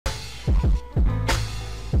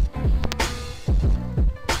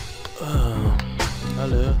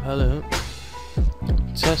hello.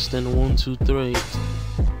 Testing 1 2 3.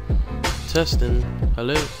 Testing.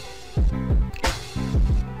 Hello.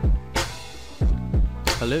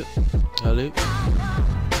 Hello. Hello.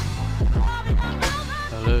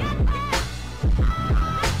 Hello.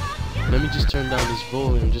 Let me just turn down this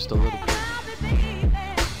volume just a little bit.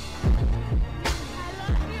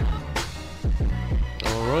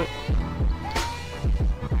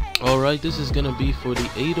 Alright, this is gonna be for the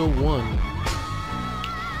 801.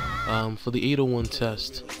 For the 801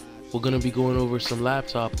 test. We're gonna be going over some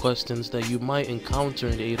laptop questions that you might encounter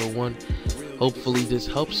in the 801. Hopefully this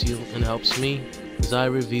helps you and helps me as I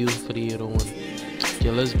review for the 801.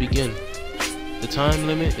 Okay, let's begin. The time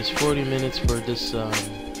limit is 40 minutes for this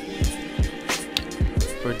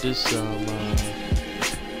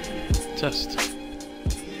test.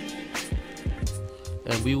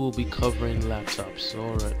 And we will be covering laptops.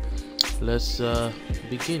 Alright, let's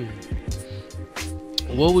begin.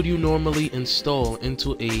 What would you normally install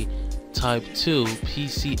into a Type 2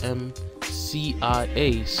 PCMCIA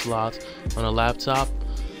slot on a laptop?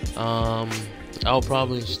 I'll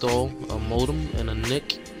probably install a modem and a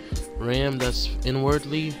NIC, RAM that's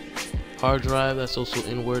inwardly, hard drive that's also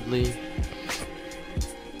inwardly.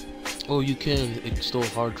 Or you can install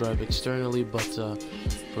hard drive externally, but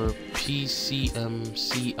for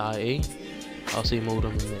PCMCIA, I'll say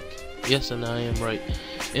modem and NIC. Yes, and I am right.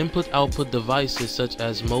 Input-output devices such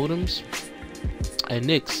as modems and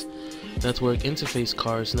NICs, network interface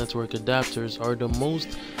cards, network adapters, are the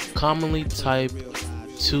most commonly Type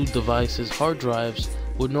 2 devices. Hard drives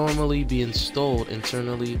would normally be installed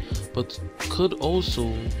internally, but could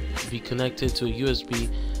also be connected to a USB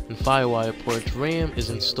and FireWire port. RAM is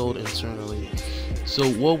installed internally. So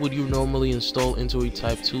what would you normally install into a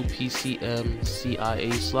Type 2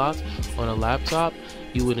 PCMCIA slot on a laptop?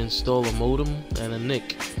 You would install a modem and a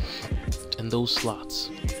NIC in those slots.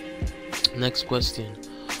 Next question.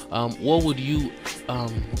 What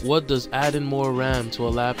does adding more RAM to a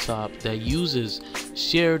laptop that uses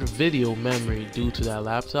shared video memory do to that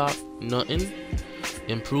laptop? Nothing.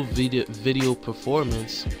 Improve video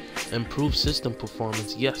performance. Improve system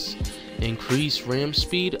performance. Yes. Increase RAM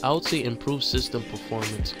speed. I would say improve system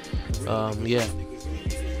performance. Yeah.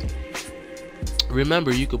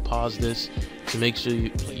 Remember, you could pause this to make sure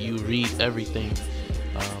you read everything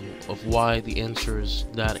of why the answer is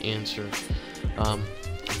that answer.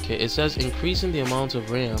 Okay, it says increasing the amount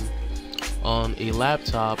of RAM on a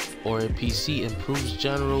laptop or a PC improves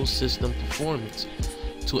general system performance.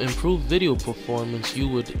 To improve video performance, you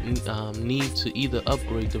would need to either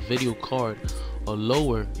upgrade the video card or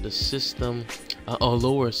lower the system or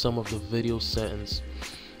lower some of the video settings.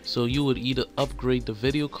 So you would either upgrade the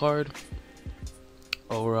video card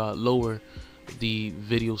or lower the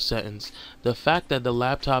video settings. The fact that the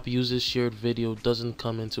laptop uses shared video doesn't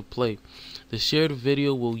come into play. The shared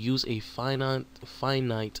video will use a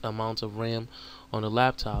finite amount of RAM on a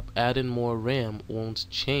laptop. Adding more RAM won't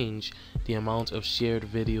change the amount of shared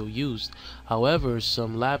video used. However,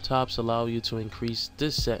 some laptops allow you to increase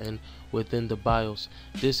this setting within the BIOS.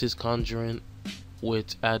 This is congruent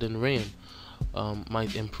with adding RAM.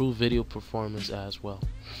 Might improve video performance as well.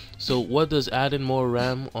 So what does adding more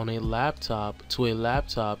RAM on a laptop to a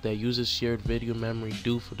laptop that uses shared video memory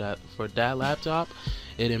do for that laptop?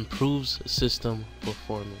 It improves system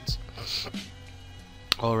performance.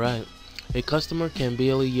 Alright, a customer can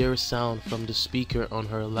barely hear sound from the speaker on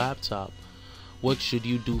her laptop. What should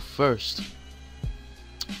you do first?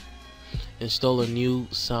 Install a new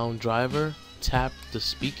sound driver, tap the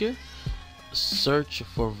speaker, search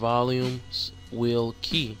for volume wheel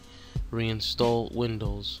key, reinstall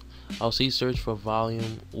Windows. I'll say search for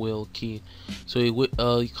volume wheel key. So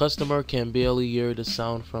a customer can barely hear the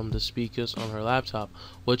sound from the speakers on her laptop.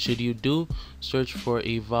 What should you do? Search for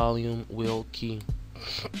a volume wheel key.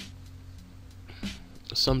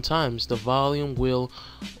 Sometimes the volume wheel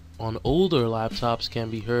on older laptops can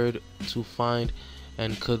be hard to find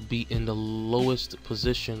and could be in the lowest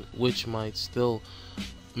position, which might still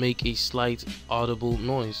make a slight audible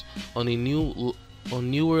noise. On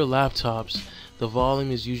newer laptops, the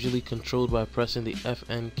volume is usually controlled by pressing the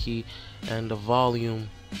FN key and the volume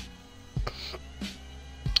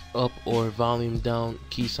up or volume down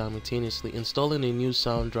key simultaneously. Installing a new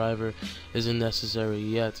sound driver isn't necessary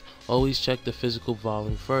yet. Always check the physical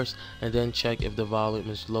volume first and then check if the volume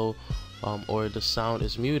is low or the sound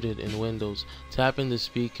is muted in Windows. Tapping the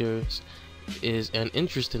speakers is an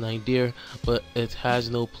interesting idea, but it has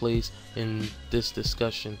no place in this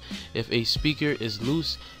discussion. If a speaker is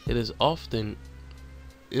loose, it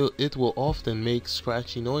will often make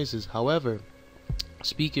scratchy noises. However,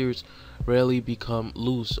 speakers rarely become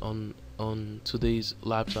loose on on today's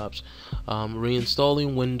laptops.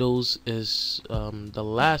 Reinstalling Windows is the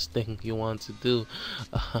last thing you want to do.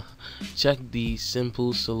 Check the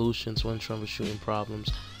simple solutions when troubleshooting problems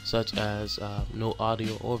such as no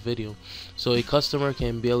audio or video. So a customer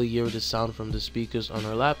can barely hear the sound from the speakers on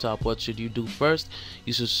her laptop. What should you do first?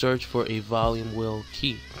 You should search for a volume wheel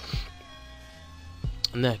key.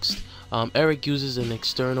 Next, Eric uses an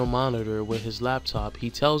external monitor with his laptop. He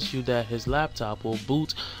tells you that his laptop will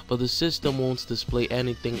boot, but the system won't display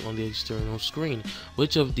anything on the external screen.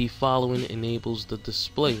 Which of the following enables the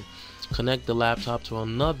display? Connect the laptop to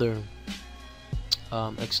another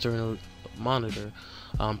external monitor.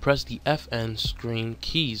 Press the FN screen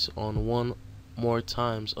keys on one more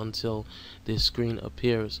times until the screen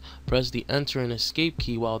appears. Press the enter and escape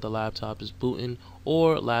key while the laptop is booting,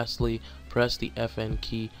 or lastly, press the FN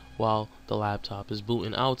key while the laptop is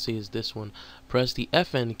booting. I would say is this one. Press the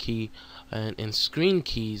FN key and screen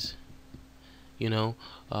keys,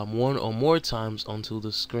 one or more times until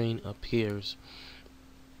the screen appears.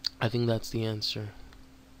 I think that's the answer.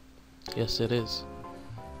 Yes, it is.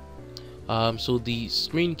 So the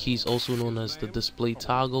screen keys, also known as the display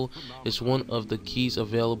toggle, is one of the keys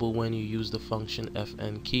available when you use the function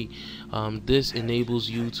FN key. This enables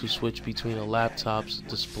you to switch between a laptop's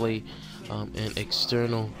display and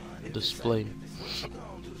external display,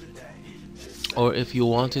 or if you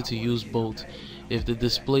wanted to use both. If the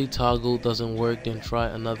display toggle doesn't work, then try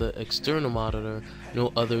another external monitor.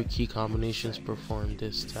 No other key combinations perform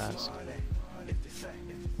this task.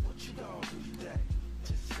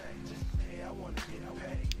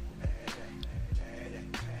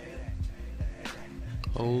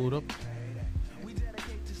 Hold up.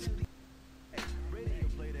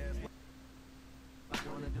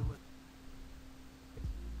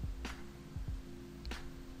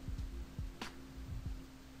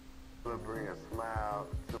 Bring a smile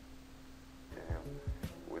to him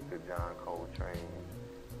with the John Coltrane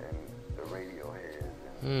and the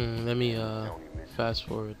Radiohead. Let me fast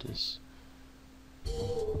forward this.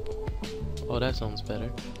 Oh, that sounds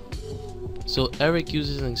better. So Eric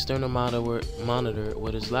uses an external monitor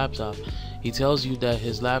with his laptop. He tells you that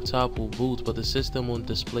his laptop will boot, but the system won't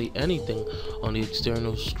display anything on the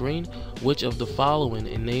external screen. Which of the following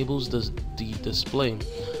enables the display?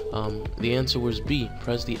 The answer was B.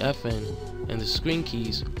 Press the FN and the screen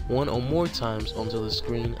keys one or more times until the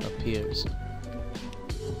screen appears.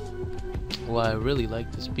 Well, I really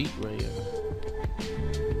like this beat right here.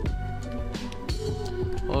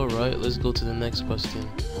 Alright, let's go to the next question.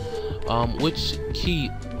 Which key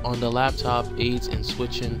on the laptop aids in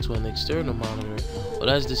switching to an external monitor? Well,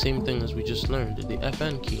 that's the same thing as we just learned, the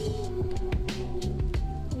FN key.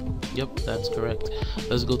 Yep, that's correct.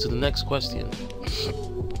 Let's go to the next question.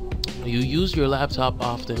 You use your laptop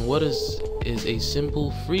often. What is a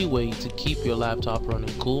simple free way to keep your laptop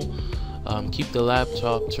running cool? Keep the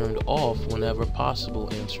laptop turned off whenever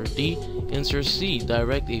possible. Answer D. Answer C.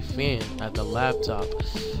 Direct a fan at the laptop.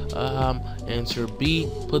 Answer B.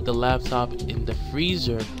 Put the laptop in the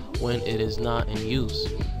freezer when it is not in use.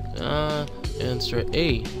 Answer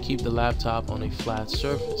A. Keep the laptop on a flat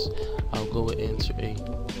surface. I'll go with answer A.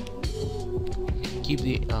 Keep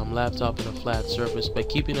the laptop on a flat surface. By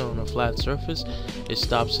keeping it on a flat surface, it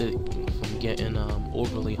stops it from getting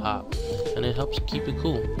overly hot, and it helps keep it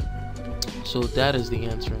cool. So that is the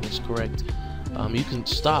answer, and it's correct. You can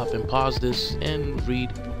stop and pause this and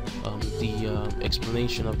read the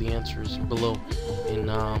explanation of the answers below in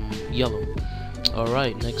yellow.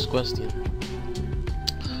 Alright, next question.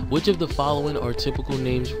 Which of the following are typical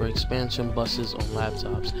names for expansion buses on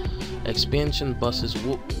laptops? Expansion buses.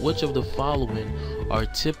 Which of the following are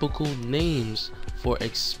typical names for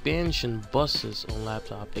expansion buses on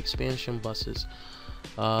laptop? Expansion buses.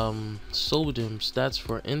 SODIMMs, that's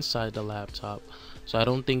for inside the laptop. So I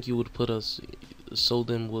don't think you would put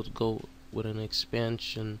SODIMM would go with an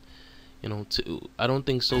expansion. I don't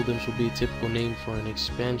think SODIMMs would be a typical name for an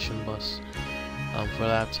expansion bus for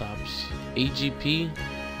laptops. AGP.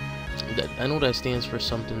 I know that stands for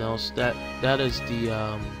something else. That is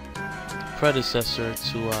the predecessor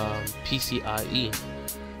to PCIe.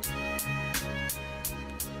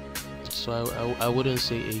 So I wouldn't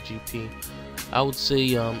say AGP. I would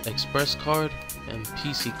say Express card and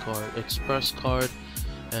PC card. Express card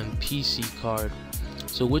and PC card.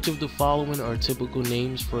 So which of the following are typical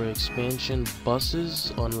names for expansion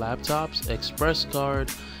buses on laptops? Express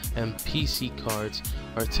card and PC cards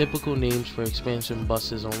are typical names for expansion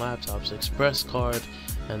buses on laptops. Express card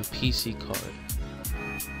and PC card.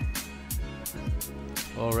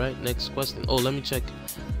 Alright, next question. Oh, let me check.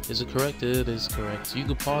 Is it correct? It is correct. So you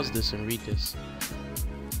can pause this and read this.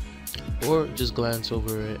 or just glance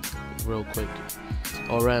over it real quick.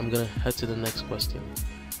 Alright, I'm gonna head to the next question.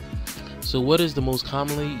 So what is the most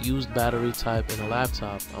commonly used battery type in a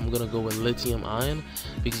laptop? I'm gonna go with lithium ion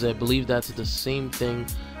because I believe that's the same thing.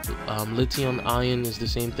 Lithium ion is the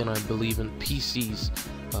same thing I believe in PCs,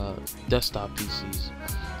 desktop PCs.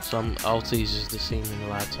 So I'll say it's just the same in the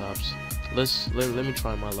laptops. Let me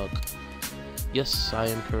try my luck. Yes, I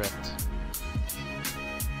am correct.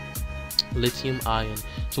 Lithium ion.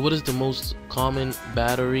 So what is the most common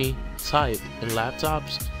battery type in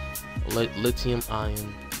laptops? Lithium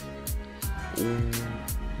ion.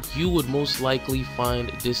 You would most likely find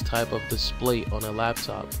this type of display on a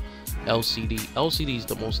laptop. LCD. LCD is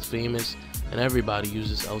the most famous, and everybody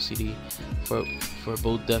uses LCD for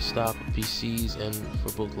both desktop PCs and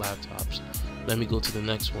for both laptops. Let me go to the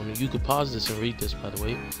next one. You could pause this and read this, by the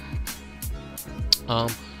way.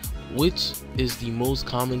 Which is the most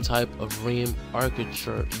common type of RAM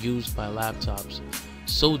architecture used by laptops?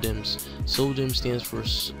 SODIMMs. SODIMM stands for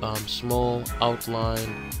small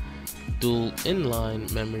outline dual inline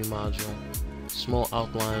memory module. Small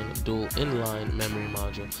outline dual inline memory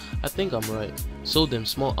module. I think I'm right. SODIMM,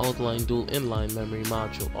 small outline dual inline memory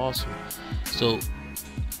module. Awesome. So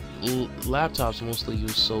laptops mostly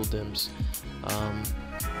use SODIMMs.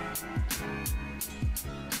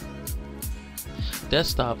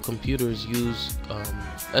 Desktop computers use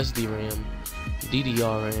SDRAM,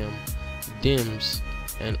 DDRAM, DIMMs,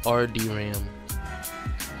 and RDRAM.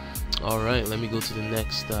 Alright, let me go to the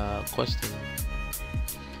next question.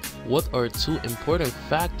 What are two important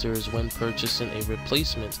factors when purchasing a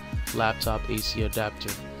replacement laptop AC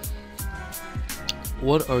adapter?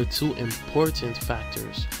 What are two important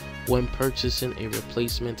factors when purchasing a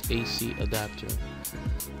replacement AC adapter?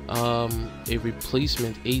 A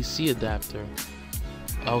replacement AC adapter,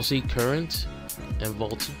 I'll say current and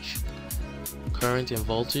voltage,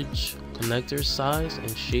 connector size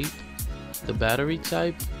and shape, the battery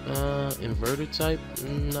type, inverter type,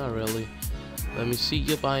 not really. Let me see.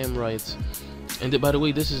 Yep, I am right. And by the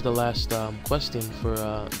way, this is the last question for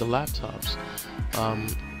the laptops,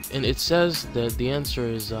 and it says that the answer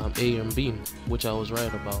is A and B, which I was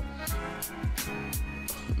right about.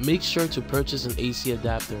 Make sure to purchase an AC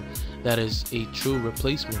adapter that is a true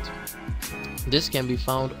replacement. This can be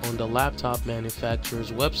found on the laptop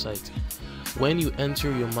manufacturer's website. When you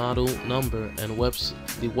enter your model number and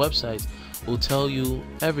the website will tell you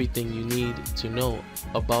everything you need to know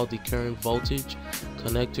about the current voltage,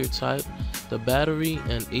 connector type. The battery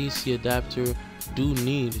and AC adapter do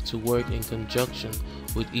need to work in conjunction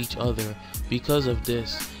with each other. Because of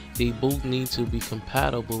this, they both need to be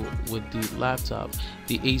compatible with the laptop.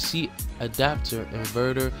 The AC adapter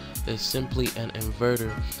inverter is simply an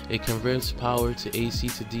inverter. It converts power to AC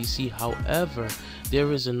to DC. However,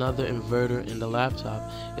 there is another inverter in the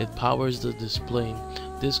laptop. It powers the display.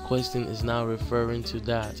 This question is now referring to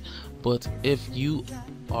that. But if you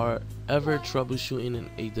are ever troubleshooting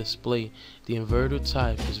a display, the inverter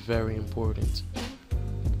type is very important.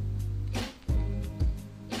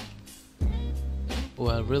 Oh,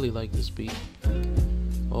 I really like this beat.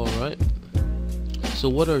 Alright. So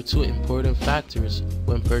what are two important factors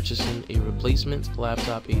when purchasing a replacement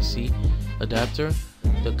laptop AC adapter?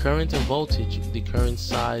 The current and voltage, the current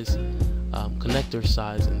size, connector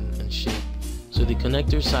size and shape. So the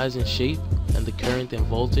connector size and shape and the current and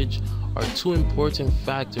voltage are two important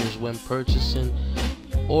factors when purchasing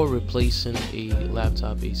or replacing a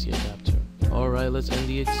laptop AC adapter. Alright, let's end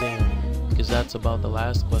the exam because that's about the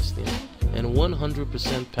last question. And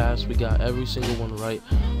 100% passed. We got every single one right.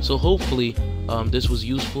 So hopefully this was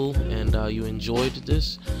useful and you enjoyed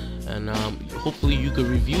this, and hopefully you could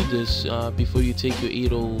review this before you take your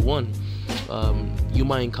 801. You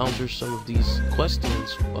might encounter some of these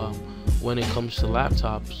questions when it comes to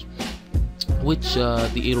laptops, which the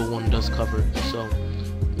 801 does cover. So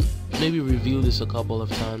maybe review this a couple of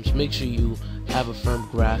times. Make sure you have a firm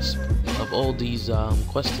grasp of all these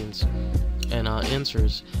questions and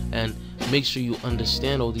answers, and make sure you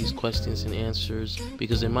understand all these questions and answers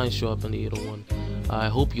because it might show up in the 801. I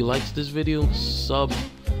hope you liked this video.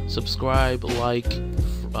 Subscribe, like,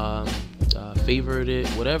 favorite it,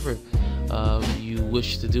 whatever you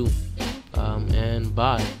wish to do, and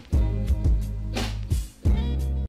bye.